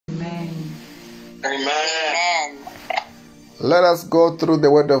Amen. Let us go through the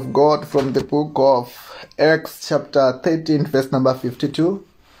word of God from the book of Acts chapter 13 verse number 52.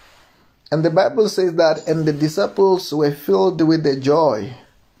 And the Bible says that, and the disciples were filled with joy.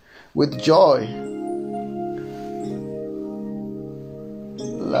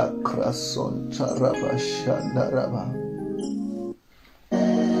 La krason taraba shandaraba.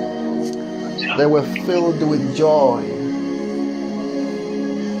 They were filled with joy.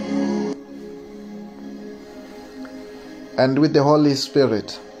 And with the Holy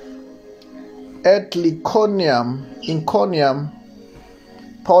Spirit. At Iconium,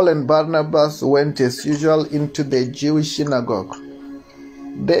 Paul and Barnabas went as usual into the Jewish synagogue.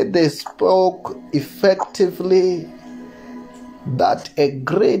 There they spoke effectively that a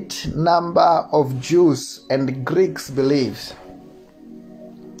great number of Jews and Greeks believed.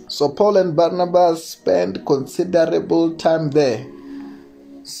 So Paul and Barnabas spent considerable time there,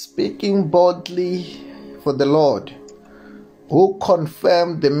 speaking boldly for the Lord, who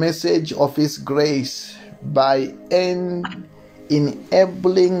confirmed the message of His grace by enabling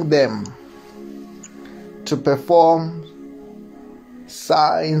them to perform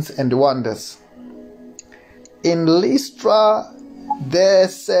signs and wonders. In Lystra, there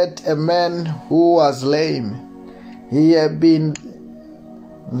sat a man who was lame. He had been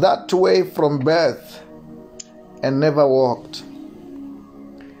that way from birth and never walked.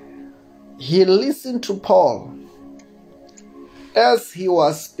 He listened to Paul. As he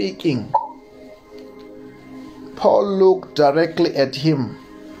was speaking, Paul looked directly at him,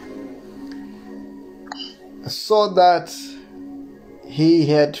 so that he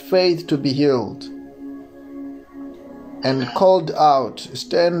had faith to be healed, and called out,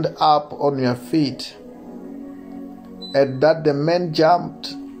 "Stand up on your feet." At that the man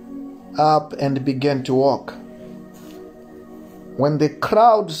jumped up and began to walk. When the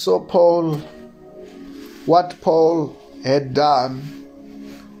crowd saw what Paul had done,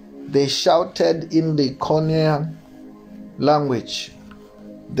 they shouted in the Iconian language,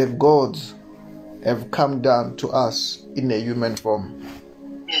 "The gods have come down to us in a human form."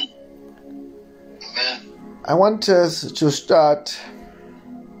 I want us to start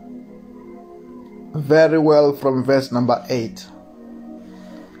very well from verse number 8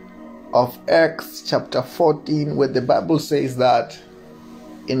 of Acts chapter 14, where the Bible says that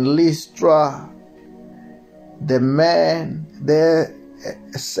in Lystra there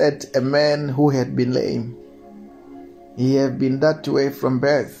sat a man who had been lame. He had been that way from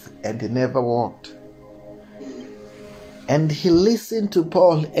birth and he never walked. And he listened to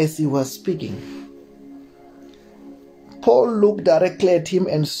Paul as he was speaking. Paul looked directly at him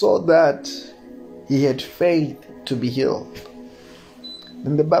and saw that he had faith to be healed.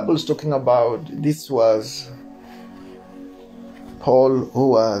 Then the Bible is talking about this was Paul who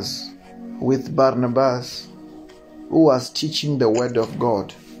was with Barnabas, who was teaching the word of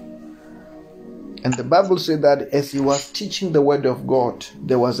God. And the Bible said that as he was teaching the word of God,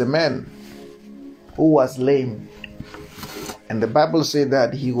 there was a man who was lame. And the Bible said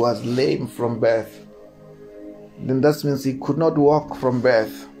that he was lame from birth. Then that means he could not walk from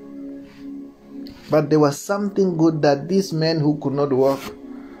birth. But there was something good that this man who could not walk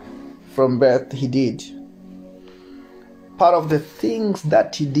from birth, he did. Part of the things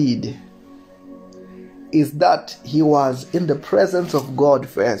that he did is that he was in the presence of God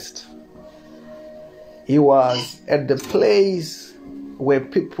first. He was at the place where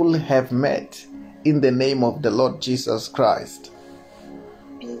people have met in the name of the Lord Jesus Christ.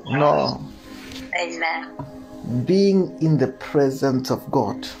 No. Amen. Being in the presence of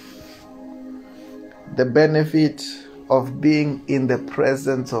God. The benefit of being in the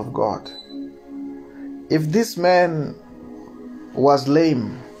presence of God. If this man was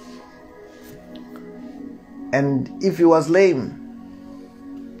lame, and if he was lame,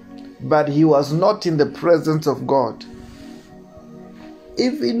 but he was not in the presence of God,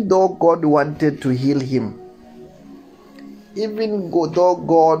 even though God wanted to heal him, even though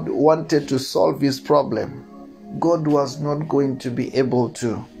God wanted to solve his problem, God was not going to be able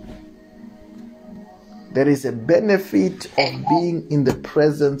to. There is a benefit of being in the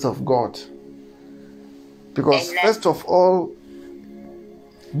presence of God. Because Amen. First of all,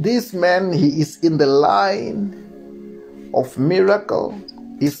 this man, he is in the line of miracle.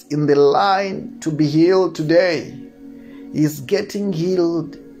 He's in the line to be healed today. He's getting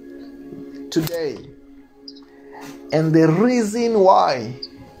healed today. And the reason why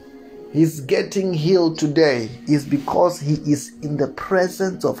he's getting healed today is because he is in the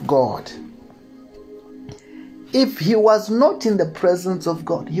presence of God. If he was not in the presence of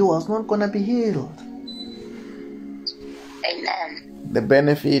God, he was not going to be healed. Amen. the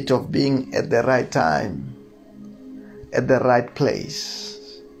benefit of being at the right time, at the right place.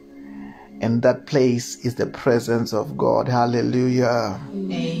 And that place is the presence of God. Hallelujah.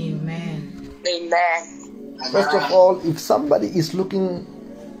 Amen. Amen. First of all, if somebody is looking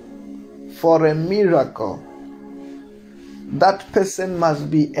for a miracle, that person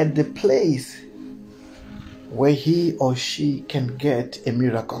must be at the place where he or she can get a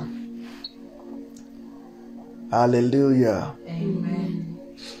miracle. Hallelujah. Amen.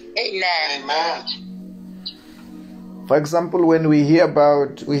 Amen. Amen. For example, when we hear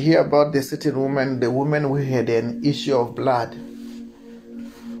about the certain woman, the woman who had an issue of blood.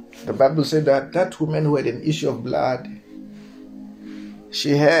 The Bible said that that woman who had an issue of blood,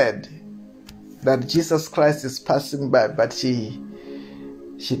 she heard that Jesus Christ is passing by, but she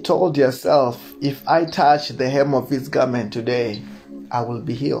told herself, if I touch the hem of his garment today, I will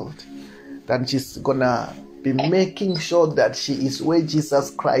be healed. Then she's gonna be making sure that she is where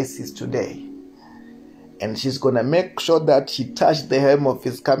Jesus Christ is today. And she's gonna make sure that she touched the hem of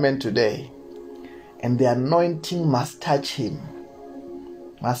his garment today. And the anointing must touch him,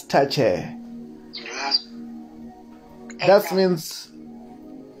 must touch her. That means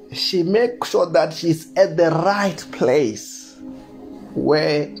she makes sure that she's at the right place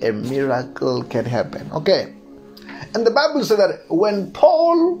where a miracle can happen. Okay. And the Bible said that when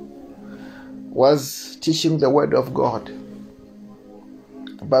Paul was teaching the word of God,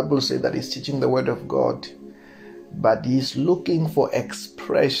 the Bible said that he's teaching the word of God, but he's looking for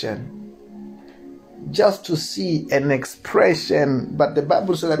expression, just to see an expression. But the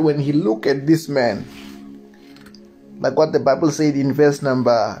Bible said that when he looked at this man, like what the Bible said in verse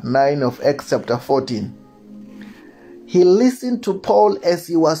number 9 of Acts chapter 14, he listened to Paul as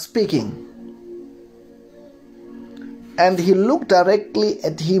he was speaking. And he looked directly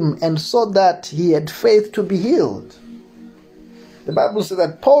at him and saw that he had faith to be healed. The Bible said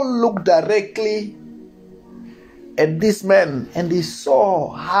that Paul looked directly at this man and he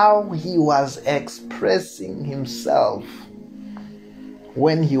saw how he was expressing himself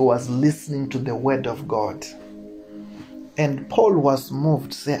when he was listening to the word of God. And Paul was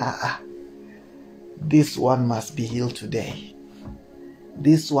moved to say, this one must be healed today.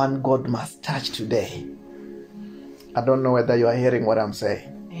 This one God must touch today. I don't know whether you are hearing what I'm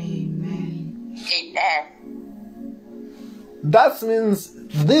saying. Amen. Amen. That means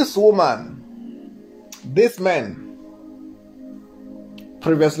this woman, this man,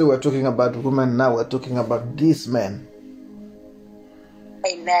 previously we were talking about women, now we're talking about this man.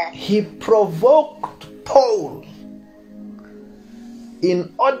 Amen. He provoked Paul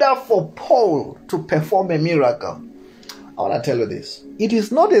in order for Paul to perform a miracle. I want to tell you this. It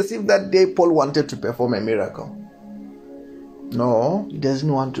is not as if that day Paul wanted to perform a miracle. No, he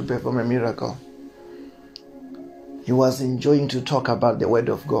doesn't want to perform a miracle. He was enjoying to talk about the word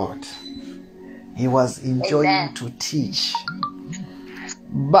of God. He was enjoying to teach.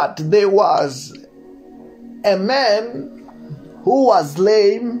 But there was a man who was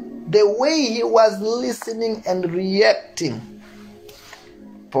lame. The way he was listening and reacting,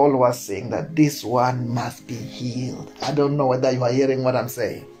 Paul was saying that this one must be healed. I don't know whether you are hearing what I'm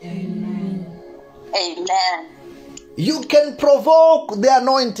saying. Amen. Amen. You can provoke the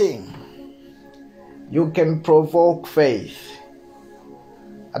anointing. You can provoke faith.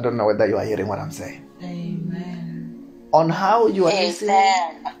 I don't know whether you are hearing what I'm saying. Amen. On how you are listening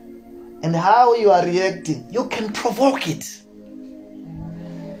and how you are reacting, you can provoke it.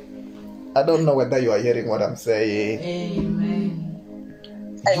 I don't know whether you are hearing what I'm saying.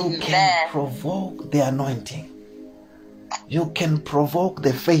 Amen. You can provoke the anointing. You can provoke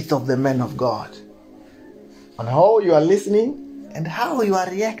the faith of the man of God. On how you are listening and how you are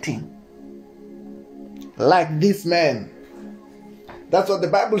reacting. Like this man. That's what the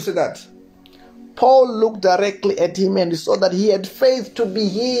Bible said that. Paul looked directly at him and he saw that he had faith to be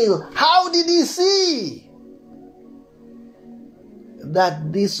healed. How did he see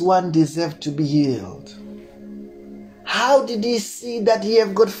that this one deserved to be healed? How did he see that he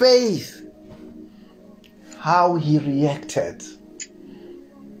have got faith? How he reacted.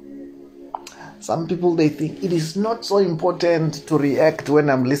 Some people, they think it is not so important to react when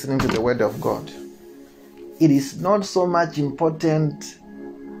I'm listening to the word of God. It is not so much important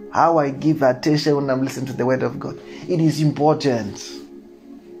how I give attention when I'm listening to the word of God. It is important.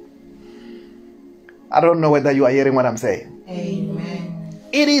 I don't know whether you are hearing what I'm saying. Amen.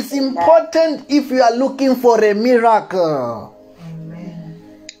 It is important if you are looking for a miracle. Amen.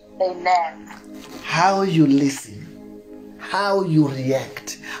 Amen. How you listen, how you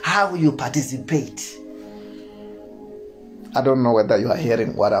react, how you participate. I don't know whether you are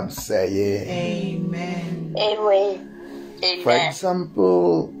hearing what I'm saying. Amen. Amen. Amen. For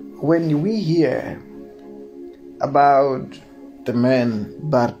example, when we hear about the man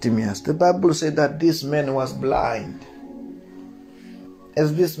Bartimaeus, the Bible said that this man was blind.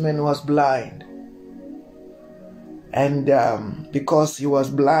 As this man was blind, and because he was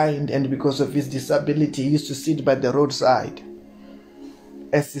blind and because of his disability, he used to sit by the roadside.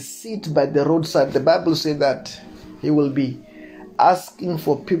 As he sits by the roadside, the Bible said that he will be asking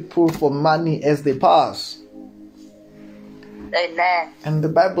for people for money as they pass. Amen. And the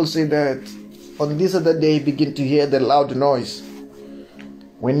Bible said that on this other day, he began to hear the loud noise.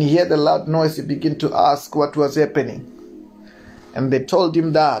 When he heard the loud noise, he began to ask what was happening. And they told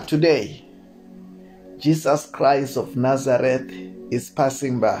him that today, Jesus Christ of Nazareth is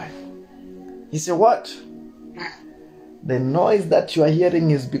passing by. He said, what? The noise that you are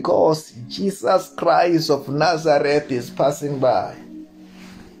hearing is because Jesus Christ of Nazareth is passing by.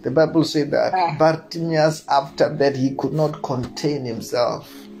 The Bible said that Bartimaeus, after that, he could not contain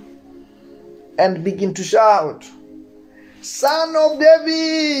himself and begin to shout, Son of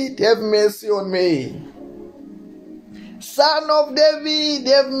David, have mercy on me. Son of David,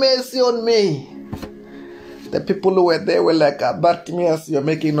 have mercy on me. The people who were there were like, Bartimaeus, you're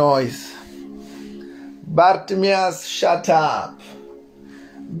making noise. Bartimaeus, shut up.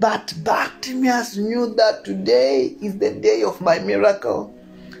 But Bartimaeus knew that today is the day of my miracle.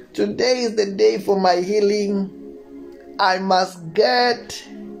 Today is the day for my healing. I must get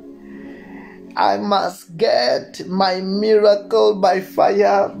my miracle by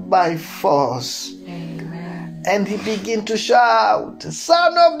fire, by force. Amen. And he began to shout,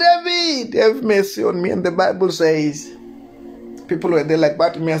 Son of David, have mercy on me. And the Bible says, people were there like,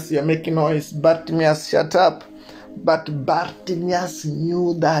 Bartimaeus, you're making noise. Bartimaeus, shut up. But Bartimaeus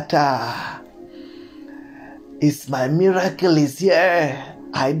knew that my miracle is here.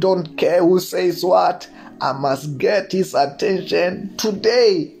 I don't care who says what. I must get his attention.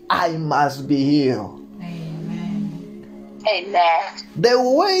 Today, I must be healed. Amen. Amen. The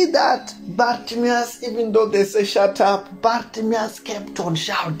way that Bartimaeus, even though they say shut up, Bartimaeus kept on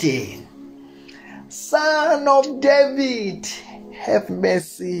shouting, Son of David, have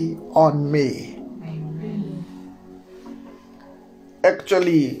mercy on me. Amen.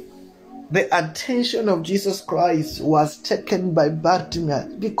 Actually, the attention of Jesus Christ was taken by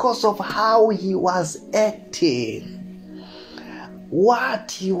Bartimaeus because of how he was acting, what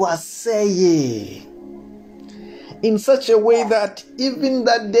he was saying, in such a way that even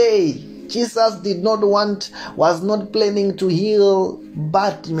that day, Jesus was not planning to heal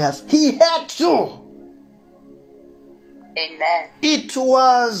Bartimaeus. He had to. Amen. It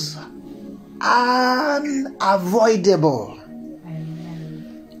was unavoidable.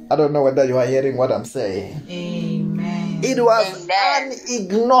 I don't know whether you are hearing what I'm saying. Amen. It was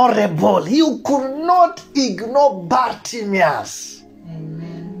unignorable. You could not ignore Bartimaeus.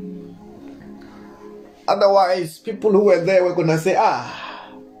 Amen. Otherwise, people who were there were going to say,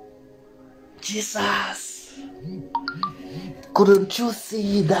 Jesus, couldn't you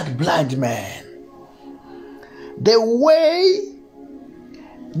see that blind man? The way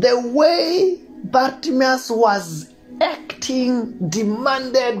Bartimaeus was acting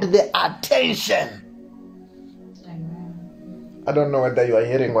demanded the attention. Amen. I don't know whether you are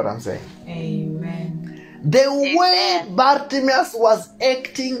hearing what I'm saying. Amen. The way Bartimaeus was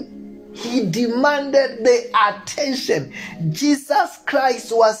acting, he demanded the attention. Jesus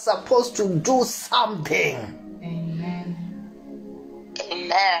Christ was supposed to do something. Amen.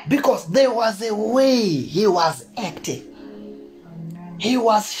 Amen. Because there was a way he was acting. Amen. He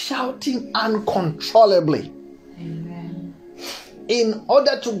was shouting uncontrollably. Amen. In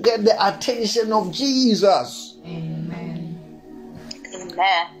order to get the attention of Jesus. Amen.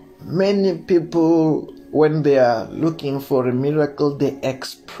 Amen. Many people, when they are looking for a miracle, they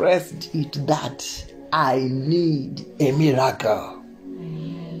expressed it that I need a miracle.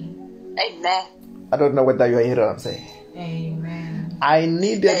 Amen. Amen. I don't know whether you are hearing what I'm saying. Amen. I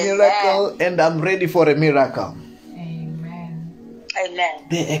need a miracle and I'm ready for a miracle. Amen. Amen.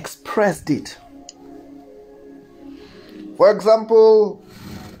 They expressed it. For example,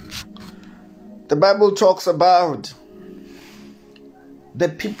 the Bible talks about the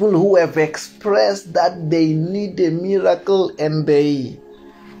people who have expressed that they need a miracle and they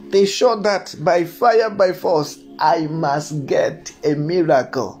show that by fire, by force, I must get a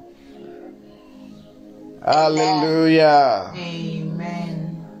miracle. Hallelujah.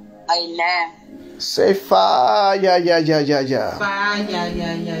 Amen. Amen. Say fire, yeah. Fire,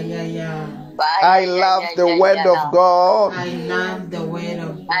 yeah. I love the word of God. I love the word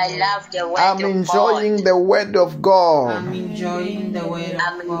of God. I love the word I'm of enjoying God. the word of God. I'm enjoying the word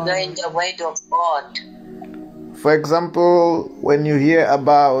I'm of God. enjoying the word of God. For example, when you hear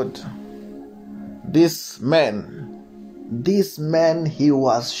about this man, he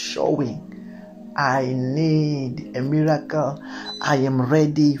was showing, I need a miracle. I am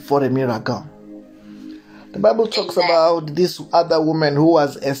ready for a miracle. The Bible talks about this other woman who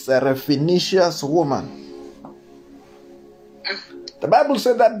was a Syrophoenician woman. The Bible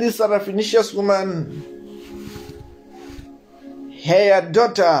said that this Syrophoenician woman, her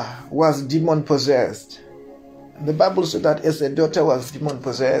daughter was demon possessed. The Bible said that as her daughter was demon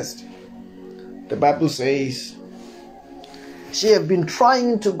possessed, the Bible says she had been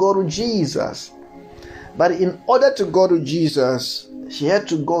trying to go to Jesus. But in order to go to Jesus, she had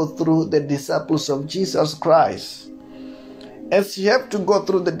to go through the disciples of Jesus Christ. As she had to go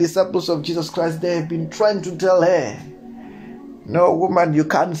through the disciples of Jesus Christ, they have been trying to tell her, no, woman, you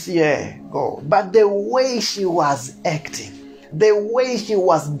can't see her. Go. But the way she was acting, the way she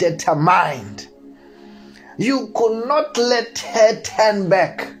was determined, you could not let her turn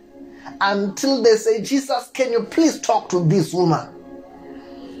back until they say, Jesus, can you please talk to this woman?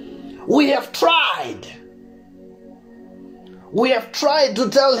 We have tried. We have tried to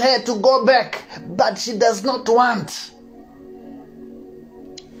tell her to go back, but she does not want.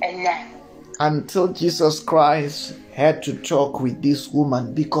 Until Jesus Christ had to talk with this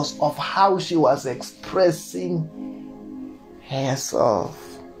woman because of how she was expressing herself.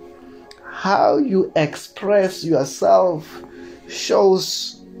 How you express yourself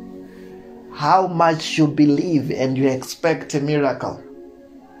shows how much you believe and you expect a miracle.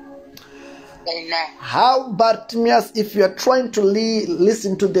 Amen. How Bartimaeus, if you are trying to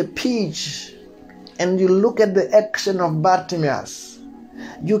listen to the pitch and you look at the action of Bartimaeus,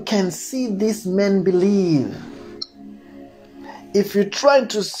 you can see this man believe. If you try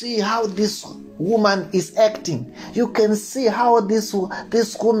to see how this woman is acting, you can see how this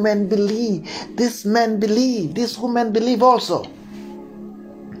woman believe. This man believe. This woman believe also.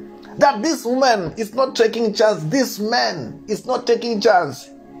 That this woman is not taking chance. This man is not taking chance.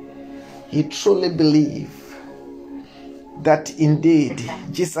 He truly believed that indeed,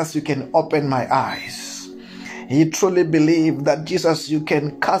 Jesus, you can open my eyes. He truly believed that Jesus, you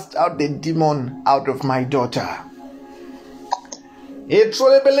can cast out the demon out of my daughter. He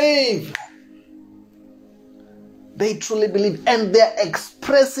truly believed. They truly believe, and they're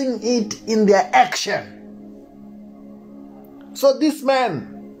expressing it in their action. So this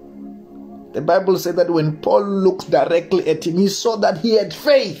man, the Bible said that when Paul looked directly at him, he saw that he had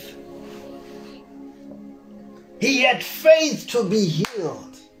faith. He had faith to be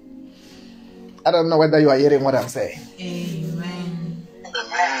healed. I don't know whether you are hearing what I'm saying. Amen.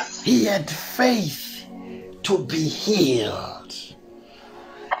 He had faith to be healed.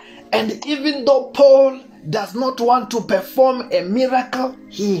 And even though Paul does not want to perform a miracle,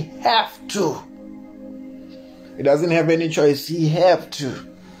 he have to. He doesn't have any choice. He have to.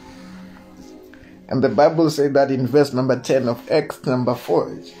 And the Bible says that in verse number 10 of Acts number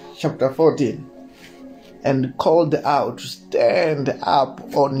 4, chapter 14. And called out, stand up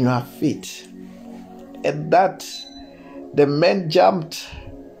on your feet. At that, the man jumped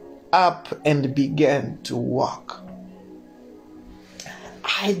up and began to walk.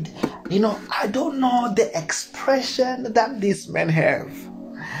 I don't know the expression that this man have.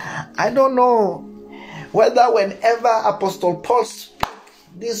 I don't know whether whenever Apostle Paul spoke,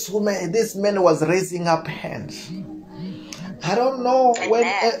 this man was raising up hands. I don't know when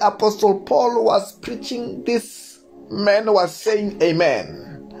Apostle Paul was preaching, this man was saying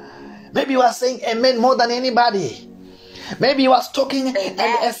amen. Maybe he was saying amen more than anybody. Maybe he was talking, and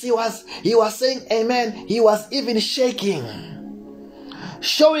as he was saying amen, he was even shaking.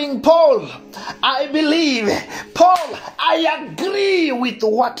 Showing Paul, I believe. Paul, I agree with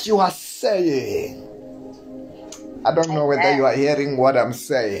what you are saying. I don't know whether you are hearing what I'm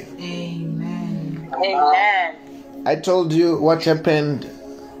saying. Amen. Amen. I told you what happened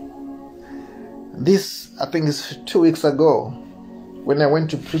this, I think it's 2 weeks ago, when I went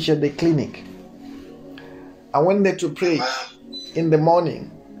to preach at the clinic. I went there to preach in the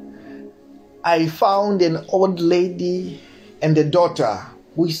morning. I found an old lady and a daughter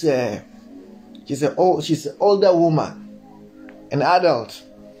who is she's an older woman, an adult.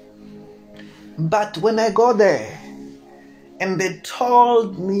 But when I got there and they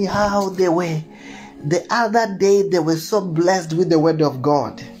told me how they were, the other day they were so blessed with the word of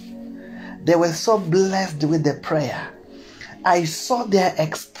God. They were so blessed with the prayer. I saw their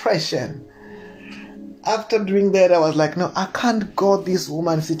expression. After doing that, I was like, no, I can't go this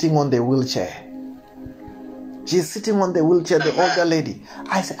woman sitting on the wheelchair. She's sitting on the wheelchair, the older lady.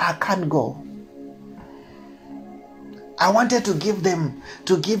 I said, I can't go. I wanted to give them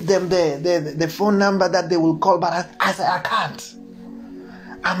the phone number that they will call, but I said I can't.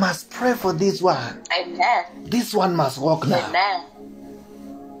 I must pray for this one. Amen. This one must walk now. Amen.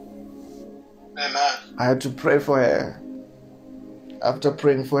 Amen. I had to pray for her. After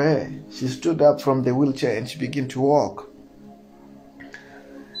praying for her, she stood up from the wheelchair and she began to walk.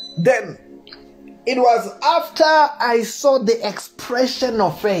 Then it was after I saw the expression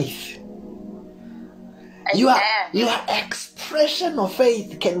of faith. Your expression of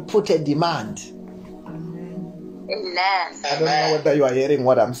faith can put a demand. Amen. I don't know whether you are hearing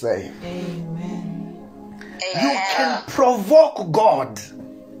what I'm saying. Amen. You can provoke God.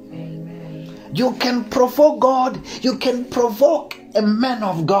 Amen. You can provoke God. You can provoke a man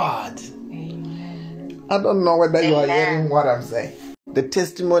of God. Amen. I don't know whether you are hearing what I'm saying. The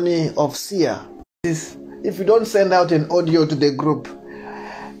testimony of Sia is, if you don't send out an audio to the group,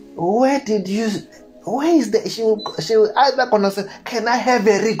 where is the, she will either gonna say, can I have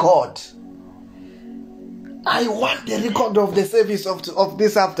a record? I want the record of the service of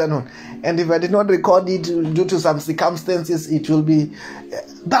this afternoon. And if I did not record it due to some circumstances, it will be,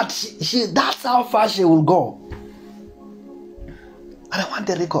 but she that's how far she will go. And I want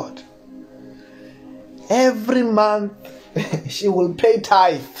the record. Every month she will pay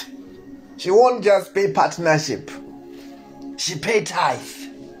tithe. She won't just pay partnership. She pay tithe.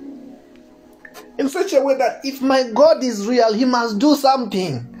 In such a way that if my God is real, he must do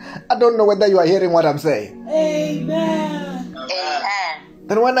something. I don't know whether you are hearing what I'm saying. Amen. Amen.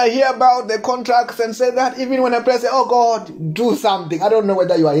 Then when I hear about the contracts and say that, even when I pray, say, oh God, do something. I don't know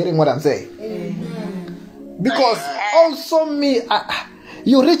whether you are hearing what I'm saying. Amen. Because also me,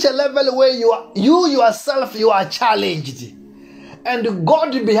 you reach a level where you yourself, you are challenged. And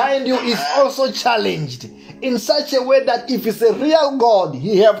God behind you is also challenged. In such a way that if it's a real God,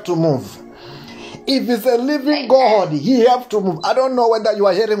 he have to move. If it's a living God, he have to move. I don't know whether you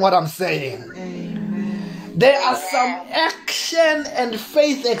are hearing what I'm saying. Amen. There are some action and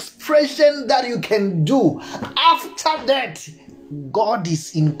faith expression that you can do. After that, God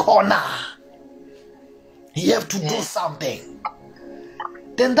is in corner. He have to do something.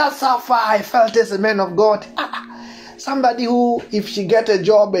 Then that's how far I felt as a man of God. Somebody who, if she get a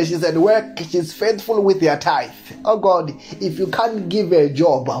job and she's at work, she's faithful with their tithe. Oh God, if you can't give her a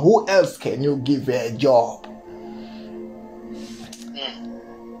job, who else can you give her a job?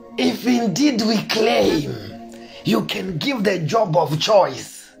 If indeed we claim you can give the job of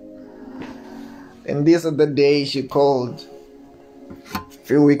choice. And this is the day she called a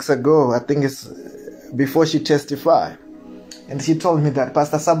few weeks ago. I think it's before she testified. And she told me that,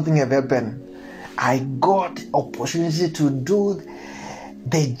 Pastor, something have happened. I got opportunity to do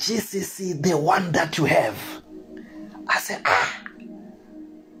the GCC, the one that you have. I said,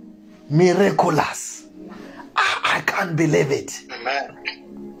 miraculous. I can't believe it. Amen.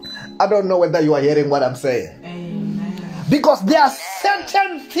 I don't know whether you are hearing what I'm saying. Amen. Because there are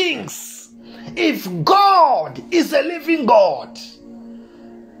certain things, if God is a living God,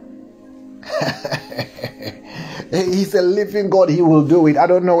 he's a living God, he will do it. I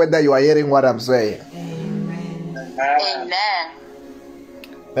don't know whether you are hearing what I'm saying. Amen. Amen.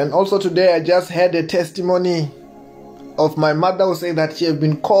 And also today I just had a testimony of my mother who said that she had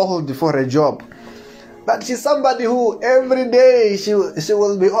been called for a job. But she's somebody who every day she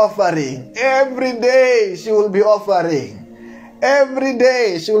will be offering. Every day she will be offering. Every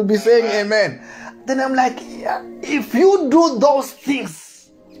day she will be saying amen. Then I'm like, if you do those things,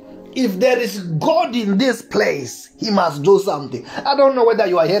 if there is God in this place, he must do something. I don't know whether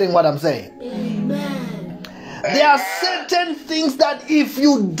you are hearing what I'm saying. Amen. There are certain things that if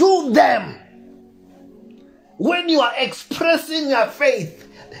you do them, when you are expressing your faith,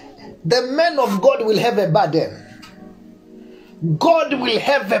 the man of God will have a burden. God will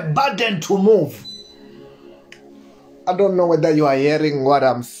have a burden to move. I don't know whether you are hearing what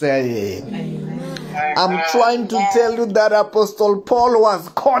I'm saying. Amen. I'm trying to tell you that Apostle Paul was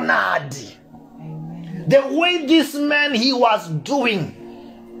cornered. Amen. The way this man he was doing,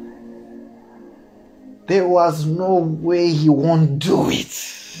 there was no way he won't do it.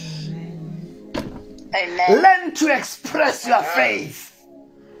 Amen. Learn to express your faith.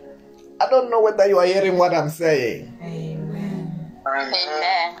 I don't know whether you are hearing what I'm saying. Amen.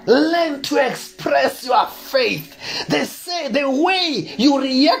 Amen. Learn to express your faith. They say the way you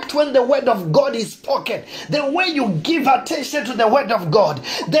react when the word of God is spoken, the way you give attention to the word of God,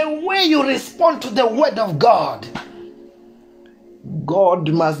 the way you respond to the word of God, God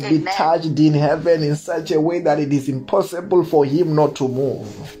must be touched in heaven in such a way that it is impossible for him not to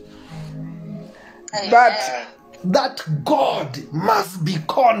move. That God must be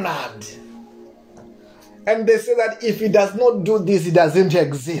cornered. And they say that if he does not do this, he doesn't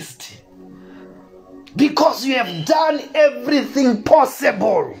exist. Because you have done everything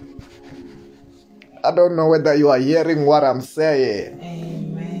possible. I don't know whether you are hearing what I'm saying.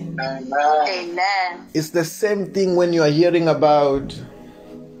 Amen. Amen. It's the same thing when you are hearing about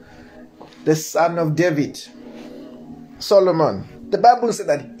the son of David, Solomon. The Bible said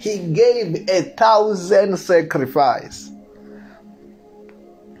that he gave 1,000 sacrifice.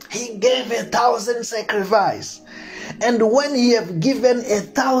 He gave 1,000 sacrifice. And when he have given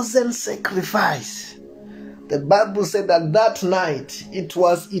 1,000 sacrifice, the Bible said that that night, it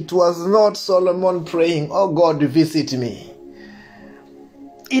was not Solomon praying, "Oh God, visit me."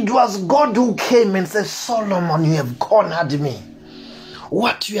 It was God who came and said, "Solomon, you have cornered me.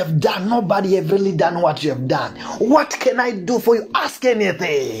 What you have done, nobody have really done what you have done. What can I do for you? Ask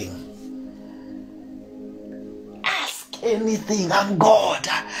anything. Ask anything. I'm God.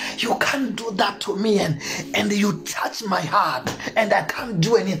 You can't do that to me and you touch my heart and I can't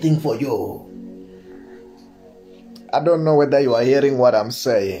do anything for you." I don't know whether you are hearing what I'm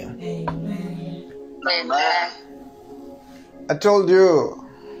saying. Amen. Amen. I told you,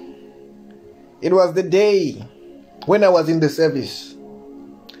 it was the day when I was in the service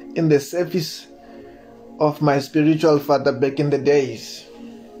of my spiritual father back in the days.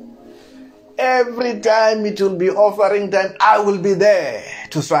 Every time it will be offering time, I will be there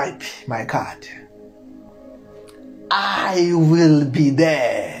to swipe my card. I will be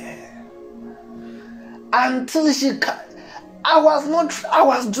there. Until I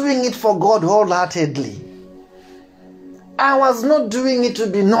was doing it for God wholeheartedly. I was not doing it to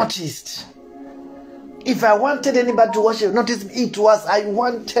be noticed. If I wanted anybody to notice me, I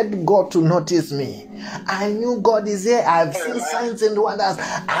wanted God to notice me. I knew God is here. I've seen signs and wonders.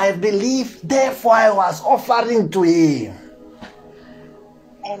 I believe, therefore I was offering to Him.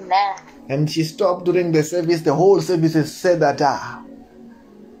 Amen. And she stopped during the service. The whole service said that,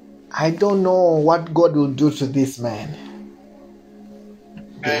 I don't know what God will do to this man.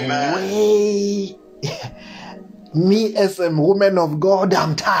 The way me as a woman of God,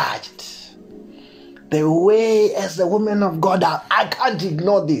 I'm touched. The way as a woman of God, I can't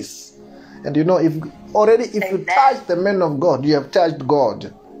ignore this. And you know, if you touch the man of God, you have touched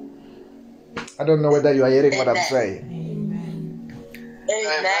God. I don't know whether you are hearing what I'm saying.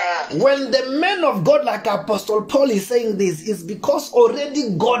 Amen. When the man of God, like Apostle Paul is saying this, is because already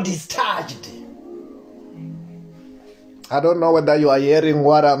God is touched. I don't know whether you are hearing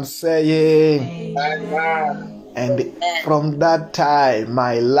what I'm saying. Amen. And from that time,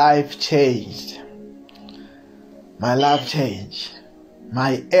 my life changed. My life changed.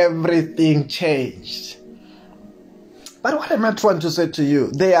 My everything changed. But what am I trying to say to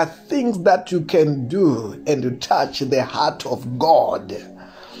you? There are things that you can do and you touch the heart of God.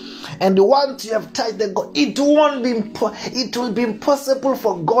 And once you have touched the God, it will be impossible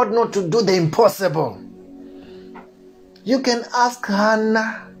for God not to do the impossible. You can ask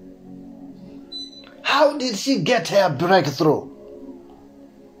Hannah, how did she get her breakthrough?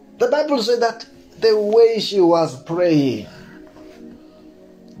 The Bible says that the way she was praying,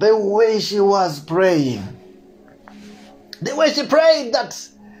 the way she prayed, that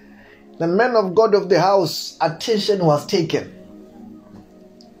the man of God of the house, attention was taken.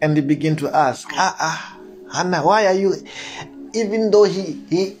 And he began to ask, Hannah, why are you, even though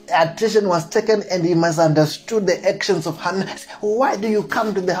he attention was taken and he misunderstood the actions of Hannah, why do you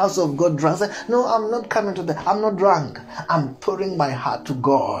come to the house of God drunk? I said, no, I'm not I'm not drunk. I'm pouring my heart to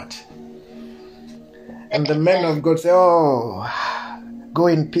God. And the man of God said, oh, go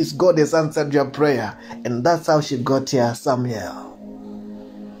in peace. God has answered your prayer. And that's how she got here, Samuel.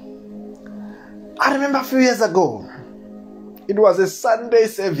 I remember a few years ago, it was a Sunday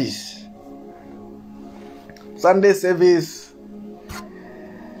service.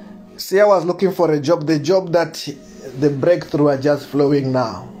 See, I was looking for a job, the job that the breakthrough are just flowing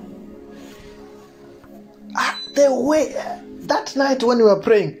now. The way that night when we were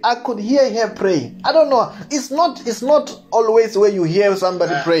praying, I could hear her praying. I don't know. It's not always where you hear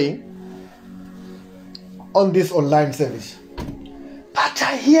somebody praying on this online service. But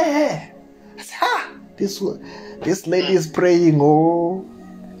I hear her. I say, this lady is praying. Oh,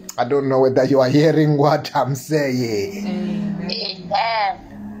 I don't know whether you are hearing what I'm saying. Amen.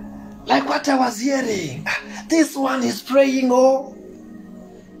 Like what I was hearing. This one is praying. Oh.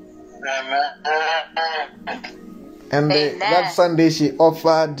 And that Sunday she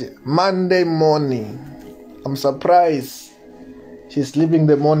offered Monday morning. I'm surprised she's leaving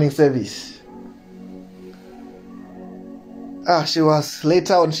the morning service. She was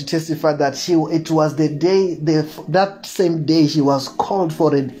later on, she testified that it was the day, that same day she was called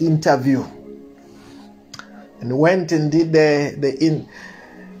for an interview. and went and did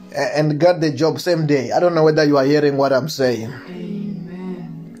and got the job same day. I don't know whether you are hearing what I'm saying.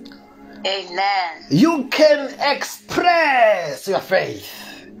 Amen. Amen. You can express your faith.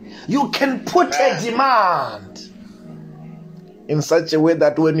 You can put a demand in such a way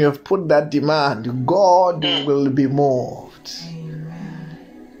that when you have put that demand, God will be moved. Amen.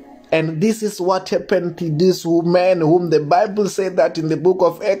 And this is what happened to this woman whom the Bible said that in the book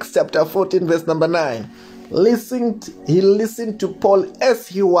of Acts chapter 14 verse number 9. He listened to Paul as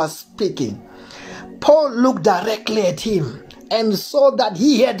he was speaking. Paul looked directly at him and saw that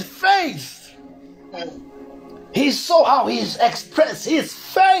he had faith. He saw how he expressed his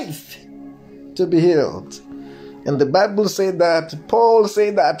faith to be healed. And the Bible said that, Paul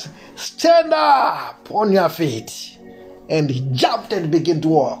said that, stand up on your feet. And he jumped and began to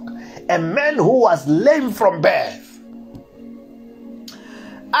walk. A man who was lame from birth.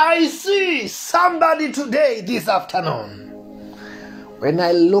 I see somebody today, this afternoon. When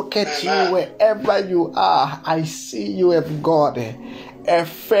I look at you, wherever you are, I see you have got a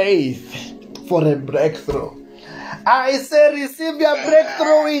faith for a breakthrough. I say, receive your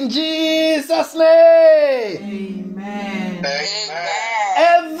breakthrough in Jesus' name. Amen.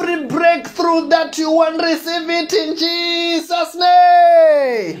 Every breakthrough that you want, receive it in Jesus'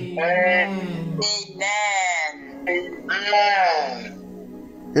 name. Amen.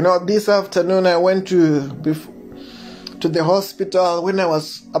 You know, this afternoon I went to the hospital. When I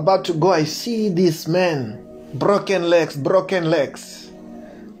was about to go, I see these men, broken legs.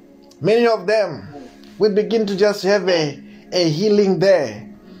 Many of them, we begin to just have a healing there.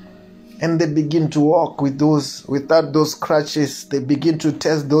 And they begin to walk without those crutches. They begin to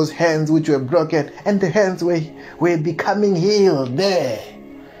test those hands which were broken. And the hands were becoming healed there.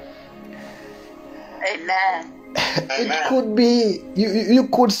 Amen. It could be, you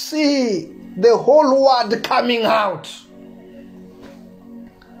could see the whole world coming out.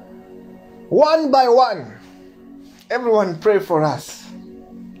 One by one. Everyone pray for us.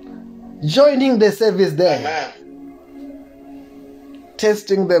 Joining the service there. Amen.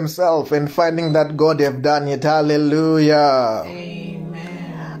 Testing themselves and finding that God have done it. Hallelujah.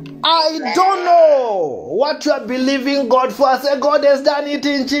 Amen. I don't know what you are believing God for. I say God has done it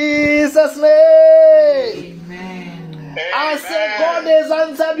in Jesus' name. Amen. I say God has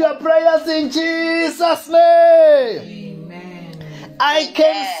answered your prayers in Jesus' name. Amen. I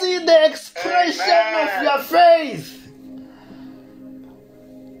can see the expression of your faith.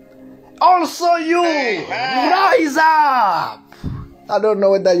 Also you, rise up. I don't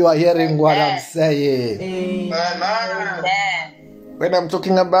know whether you are hearing what I'm saying. Amen. When I'm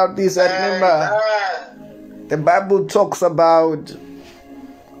talking about this, I remember the Bible talks about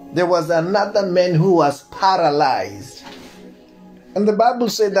there was another man who was paralyzed. And the Bible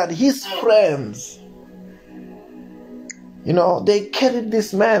said that his friends, they carried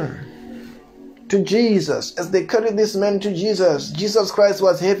this man to Jesus. As they carried this man to Jesus, Jesus Christ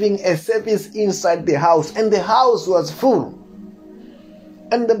was having a service inside the house, and the house was full.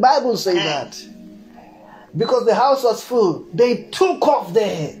 And the Bible says that because the house was full, they took off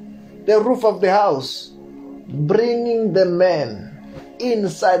the roof of the house, bringing the man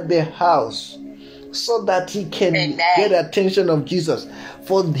inside the house so that he can get attention of Jesus,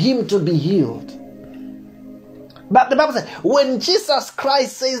 for him to be healed. But the Bible says, when Jesus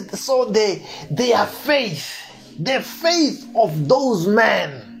Christ says, so their faith, the faith of those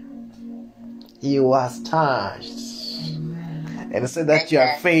men, he was touched. And said that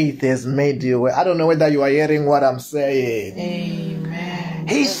your faith has made you well. I don't know whether you are hearing what I'm saying. Amen.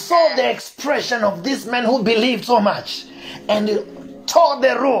 He saw the expression of this man who believed so much, and he tore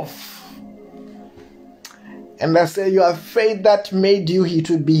the roof. And I say, your faith that made you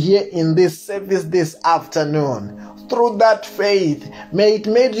to be here in this service this afternoon. Through that faith, may it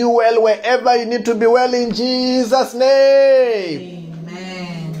made you well wherever you need to be well in Jesus' name.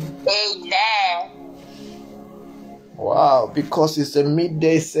 Amen. Amen. Wow, because it's a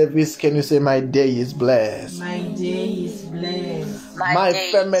midday service, can you say my day is blessed? My day is blessed. My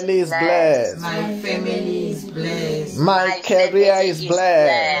family is blessed. My family is blessed. My career is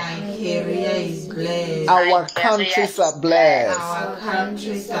blessed. My career is blessed. Our countries are blessed. Our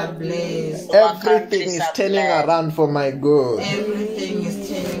countries are blessed. Everything is turning around for my good. Everything is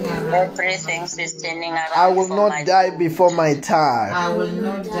turning around. Everything is turning around. I will not die before my time. I will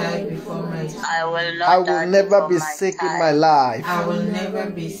not die before my time. I will never be sick in my life. I will never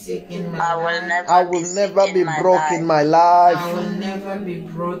be sick in my life. I will never be broke in my life. I will never be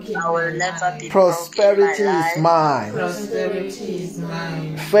broken. I will never be Prosperity is mine. Prosperity is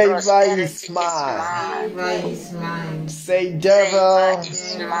mine. Favor is mine. Favor is mine. Say, devil,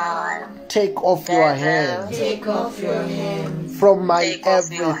 is mine. take off your hands Take off your hands from my Take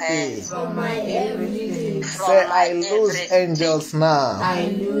off your everything. hands. from my everything. Say, I lose angels now. I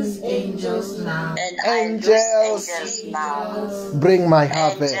lose angels now. And I Angels. lose angels now. Bring my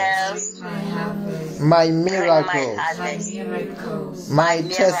harvest, Angels, My harvest, my bring my miracles, my harvest, miracles, my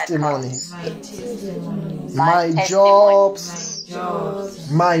miracles. testimonies, my testimonies, my testimony. jobs, my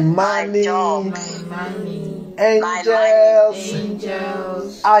jobs, my money. job. my money. Angels,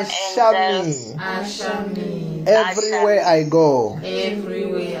 Angels, usher Angels. me usher me everywhere I go,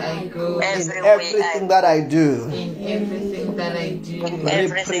 everywhere I go, in Everywhere everything I that I do. in everything that I do.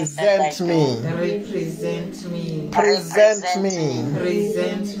 Represent me, Represent me, present me.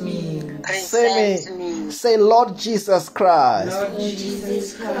 present me. Present me. Say, Lord Jesus Christ, Lord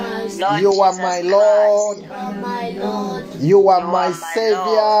Jesus Christ, Lord you are Jesus my Christ, Lord, My Lord, you are You my are my you Savior.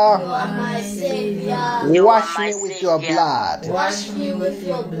 are my Savior. You are Wash my me with your Savior. blood. wash me with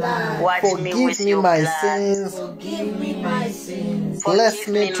your blood. Wash me Forgive with me your my blood. sins. Forgive me my sins. Bless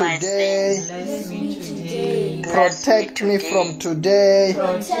Forgive me my today. sins. Bless me today. Bless Protect me from today.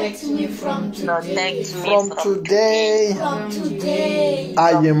 Protect me from today. Protect me From today, From today,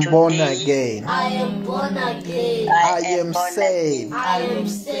 I From am born today, again. I am born again. I am born saved. I am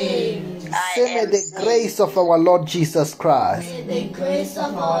saved. I Say, may am the saved. grace of our Lord Jesus Christ, May the grace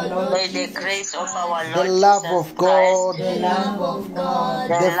of our Lord May the Jesus grace of our the Lord love Jesus of God, the love of God,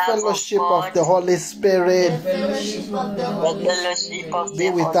 the the love fellowship of of the God, Holy Spirit fellowship of the the Holy fellowship of be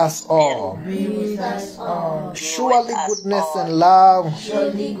the with Holy us all. Spirit Be with us all. Surely us goodness all. and love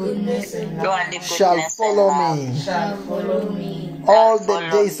Surely goodness and love Surely shall goodness follow and love me shall follow me all the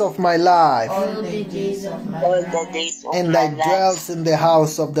follow days me of my life, all the days of my all the life. days of and my I life. dwells in the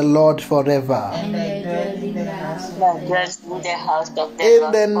house of the Lord forever. And I dwell in the house of And I the dwell in the house of the In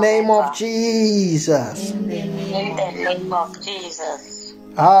Lord the name forever. of Jesus. in the In name the of name of Jesus.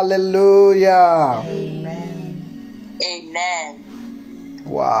 Hallelujah. Amen. Amen.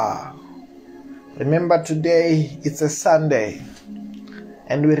 Wow. Remember, today it's a Sunday,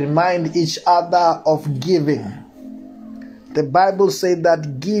 and we remind each other of giving. The Bible says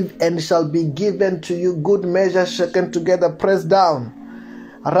that give and shall be given to you, good measure shaken together, pressed down,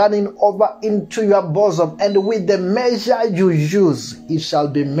 running over into your bosom, and with the measure you use, it shall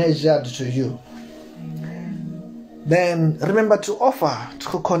be measured to you. Then remember to offer,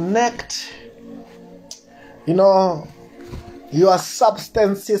 to connect, your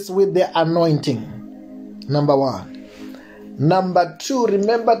substances with the anointing. Number one. Number two,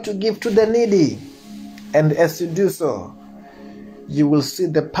 remember to give to the needy. And as you do so, you will see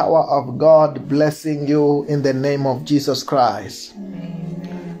the power of God blessing you in the name of Jesus Christ.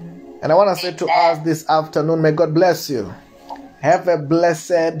 Amen. And I want to say to us this afternoon, may God bless you. Have a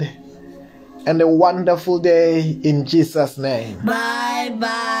blessed and a wonderful day in Jesus' name. Bye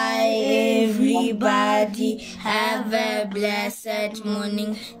bye, everybody. Have a blessed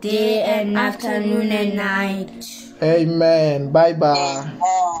morning, day, and afternoon and night. Amen. Bye bye. Amen.